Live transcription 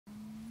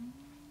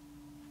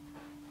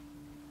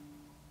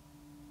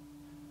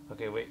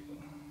Okay, wait.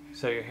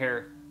 So your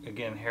hair,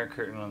 again, hair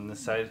curtain on this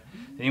side.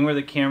 Then where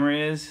the camera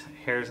is,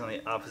 hair's on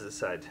the opposite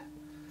side.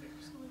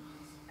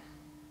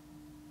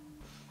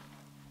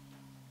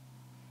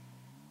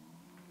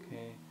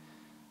 Okay.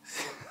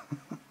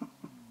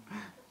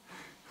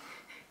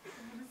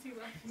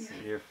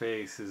 Your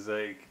face is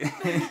like,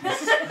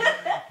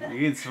 you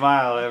can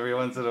smile every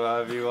once in a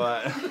while if you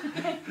want.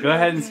 Go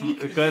ahead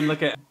and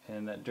look at,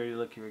 and that dirty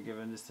look you were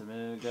given just a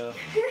minute ago.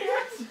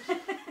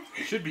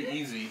 It should be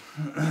easy.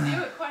 You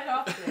do it quite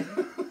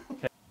often.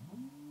 Okay.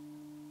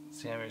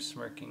 Sam, you're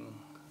smirking.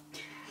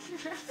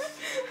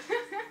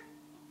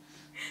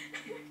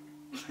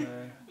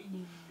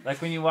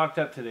 Like when you walked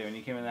up today, when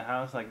you came in the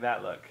house, like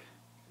that look.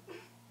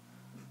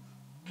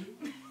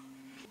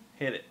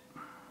 Hit it.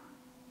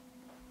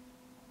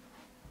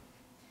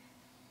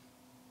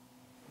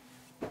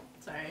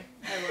 Sorry,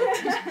 I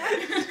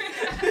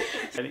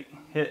looked. Ready?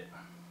 Hit it.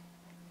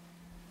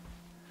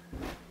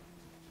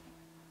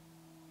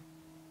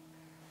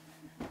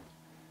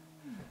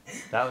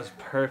 That was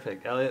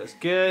perfect. Elliot was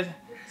good.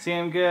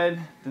 Sam good.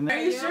 Are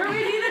you sure we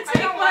need to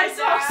take my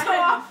socks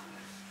off?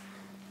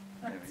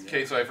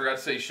 Okay, so I forgot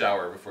to say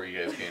shower before you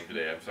guys came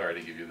today. I'm sorry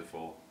to give you the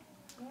full.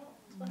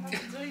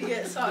 So you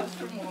get socks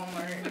from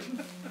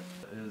Walmart.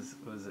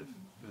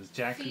 It was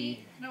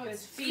Jackie. No,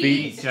 it's Feet.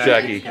 feet.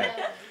 Jackie.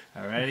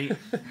 Alrighty.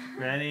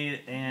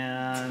 Ready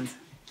and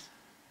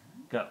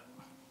go.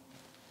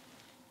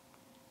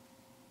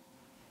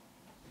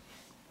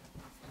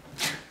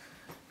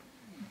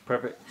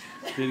 Perfect.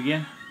 Do it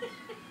again.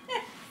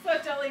 So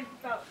Jelly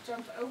about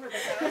jumped over the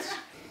couch.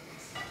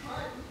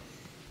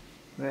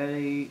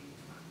 Ready.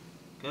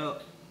 Go.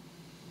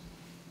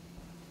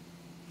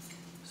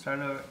 Start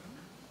over.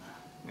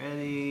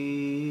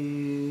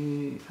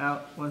 Ready.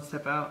 Out. One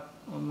step out.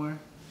 One more.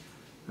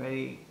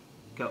 Ready.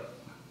 Go.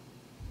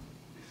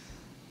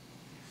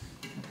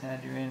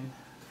 Pad you're in.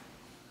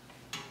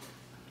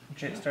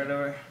 Okay, start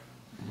over.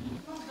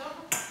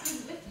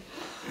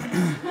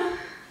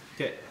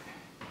 Okay.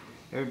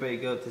 Everybody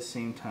go at the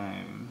same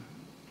time.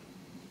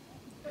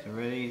 So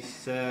ready,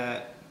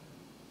 set,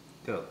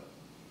 go.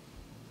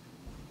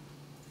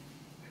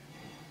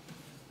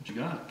 What you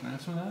got? Can I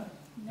have some of that?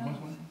 No. You want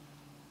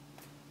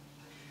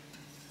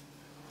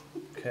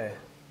some? Okay.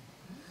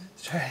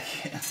 Let's try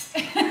again.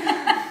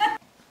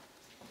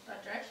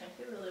 That direction,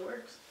 it really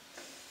works.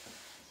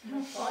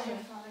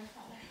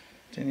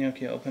 Danielle,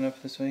 can you open up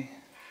this way?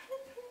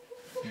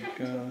 There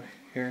you go.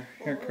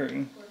 Hair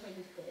curtain.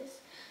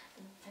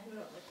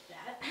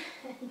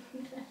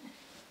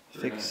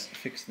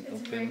 Fix the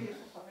open.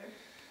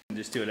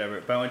 Just do whatever.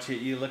 But I want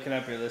you looking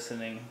up, you're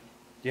listening.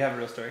 Do you have a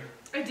real story?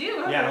 I do.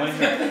 Yeah, I want to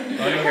hear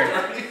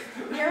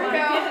it. Here we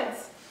go.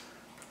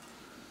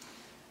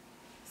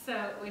 So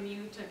when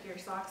you took your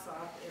socks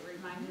off, it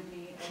reminded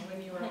me of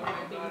when you were a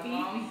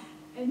baby.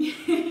 And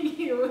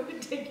you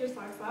would take your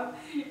socks off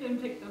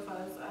and pick the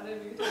fuzz out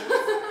of your toes.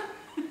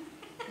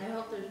 I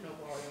hope there's no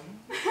volume.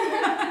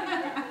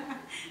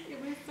 It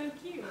was so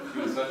cute. It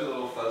was such a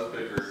little fuzz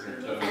picker in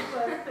your toes.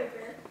 Fuzz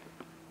picker.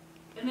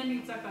 And then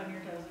you'd suck on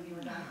your toes when you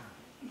were done.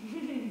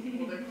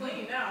 Well, they're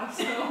clean now,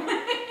 so.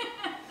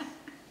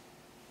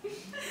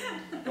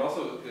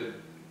 Also, a good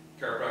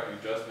chiropractic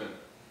adjustment.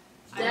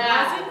 I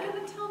wasn't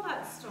going to tell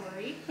that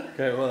story.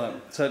 Okay, hold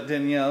on. So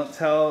Danielle,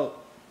 tell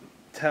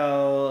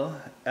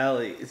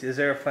Ellie. Is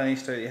there a funny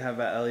story you have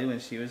about Ellie when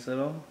she was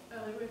little?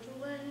 Ellie Rachel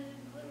Lynn.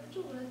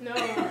 No.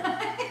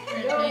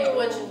 No.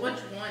 Which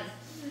one?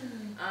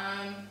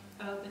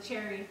 Oh, the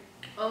cherry.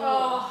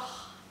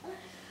 Oh.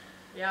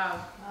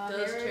 Yeah, Oh,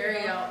 those there we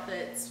cherry go.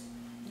 outfits.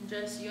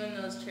 Just you and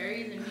those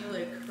cherries, and you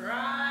would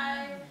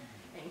cry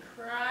and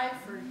cry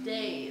for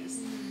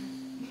days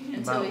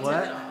until About we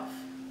what? took it off.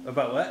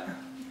 About what?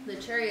 The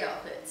cherry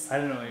outfits. I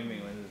don't know what you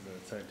mean. What is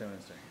it? Sorry,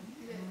 demonstrate.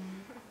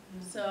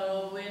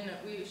 So when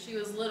she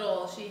was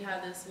little, she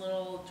had this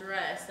little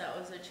dress that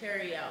was a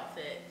cherry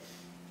outfit,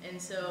 and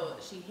so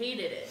she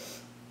hated it.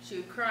 She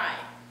would cry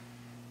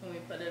when we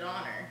put it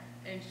on her,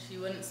 and she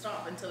wouldn't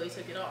stop until we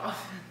took it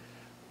off.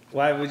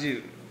 Why would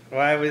you?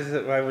 Why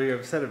were you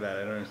upset about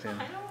it? I don't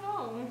understand. I don't know.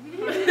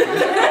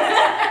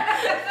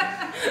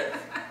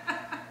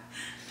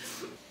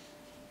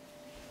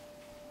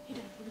 Hey,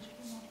 Dad, what did you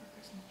get mom for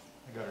Christmas?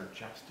 I got her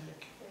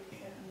chapstick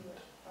and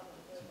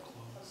some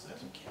clothes and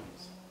some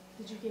candles.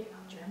 Did you get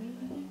Jeremy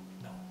anything?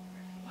 No.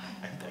 Why?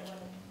 I think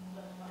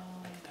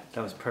that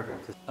That was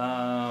perfect.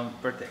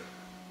 Birthday.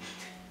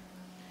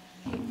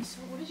 Hey, so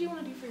what did you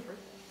want to do for your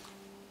birthday?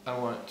 I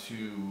want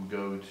to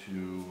go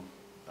to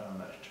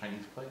that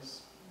Chinese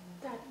place.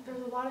 Dad, there's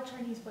a lot of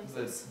Chinese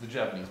places. The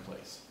Japanese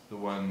place. The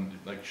one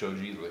like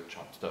shoji where they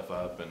chop stuff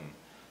up and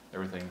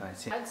everything. I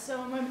see. Dad,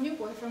 so my new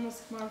boyfriend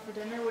was tomorrow for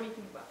dinner. What do you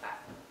think about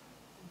that?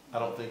 I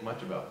don't think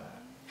much about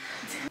that.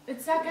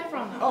 It's Zac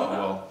Efron though. Oh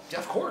well, yeah,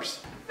 of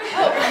course.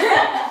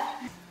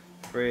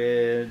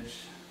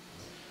 Fridge.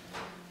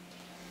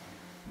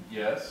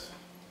 Yes.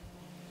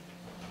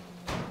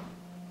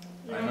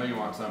 I know you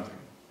want something.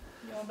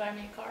 You want to buy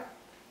me a car?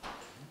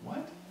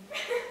 What?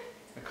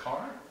 A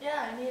car?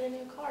 Yeah, I need a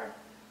new car.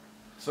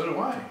 So do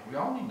I. We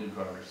all need new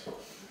cars.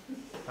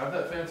 Have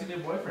that fancy new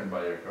boyfriend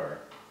buy your car.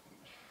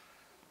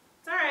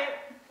 It's alright.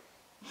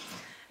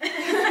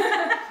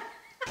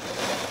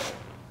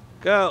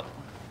 Go.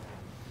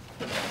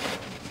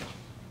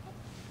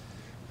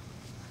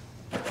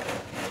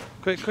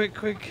 Quick, quick,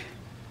 quick.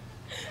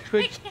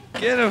 Quick,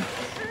 get him.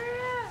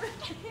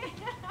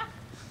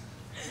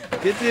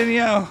 Get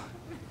Danielle.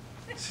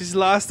 She's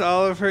lost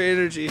all of her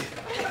energy.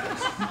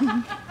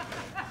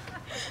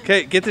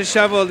 Okay, get the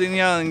shovel,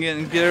 Danielle, and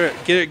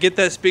get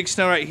that big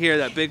snow right here,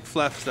 that big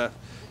fluff stuff.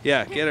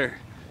 Yeah, get her.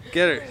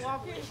 Get her.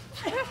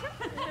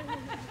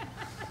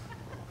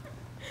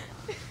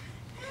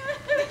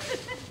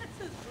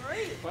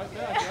 Fight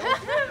back, yo.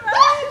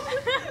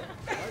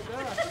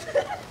 Fight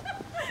back.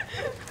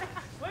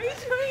 Why are you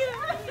doing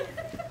it?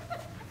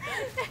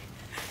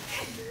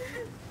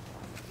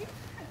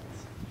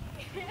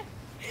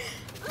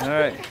 All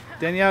right,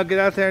 Danielle, get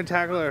out there and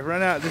tackle her.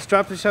 Run out. Just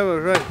drop the shovel.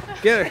 Run.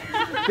 Get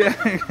her. Get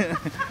her.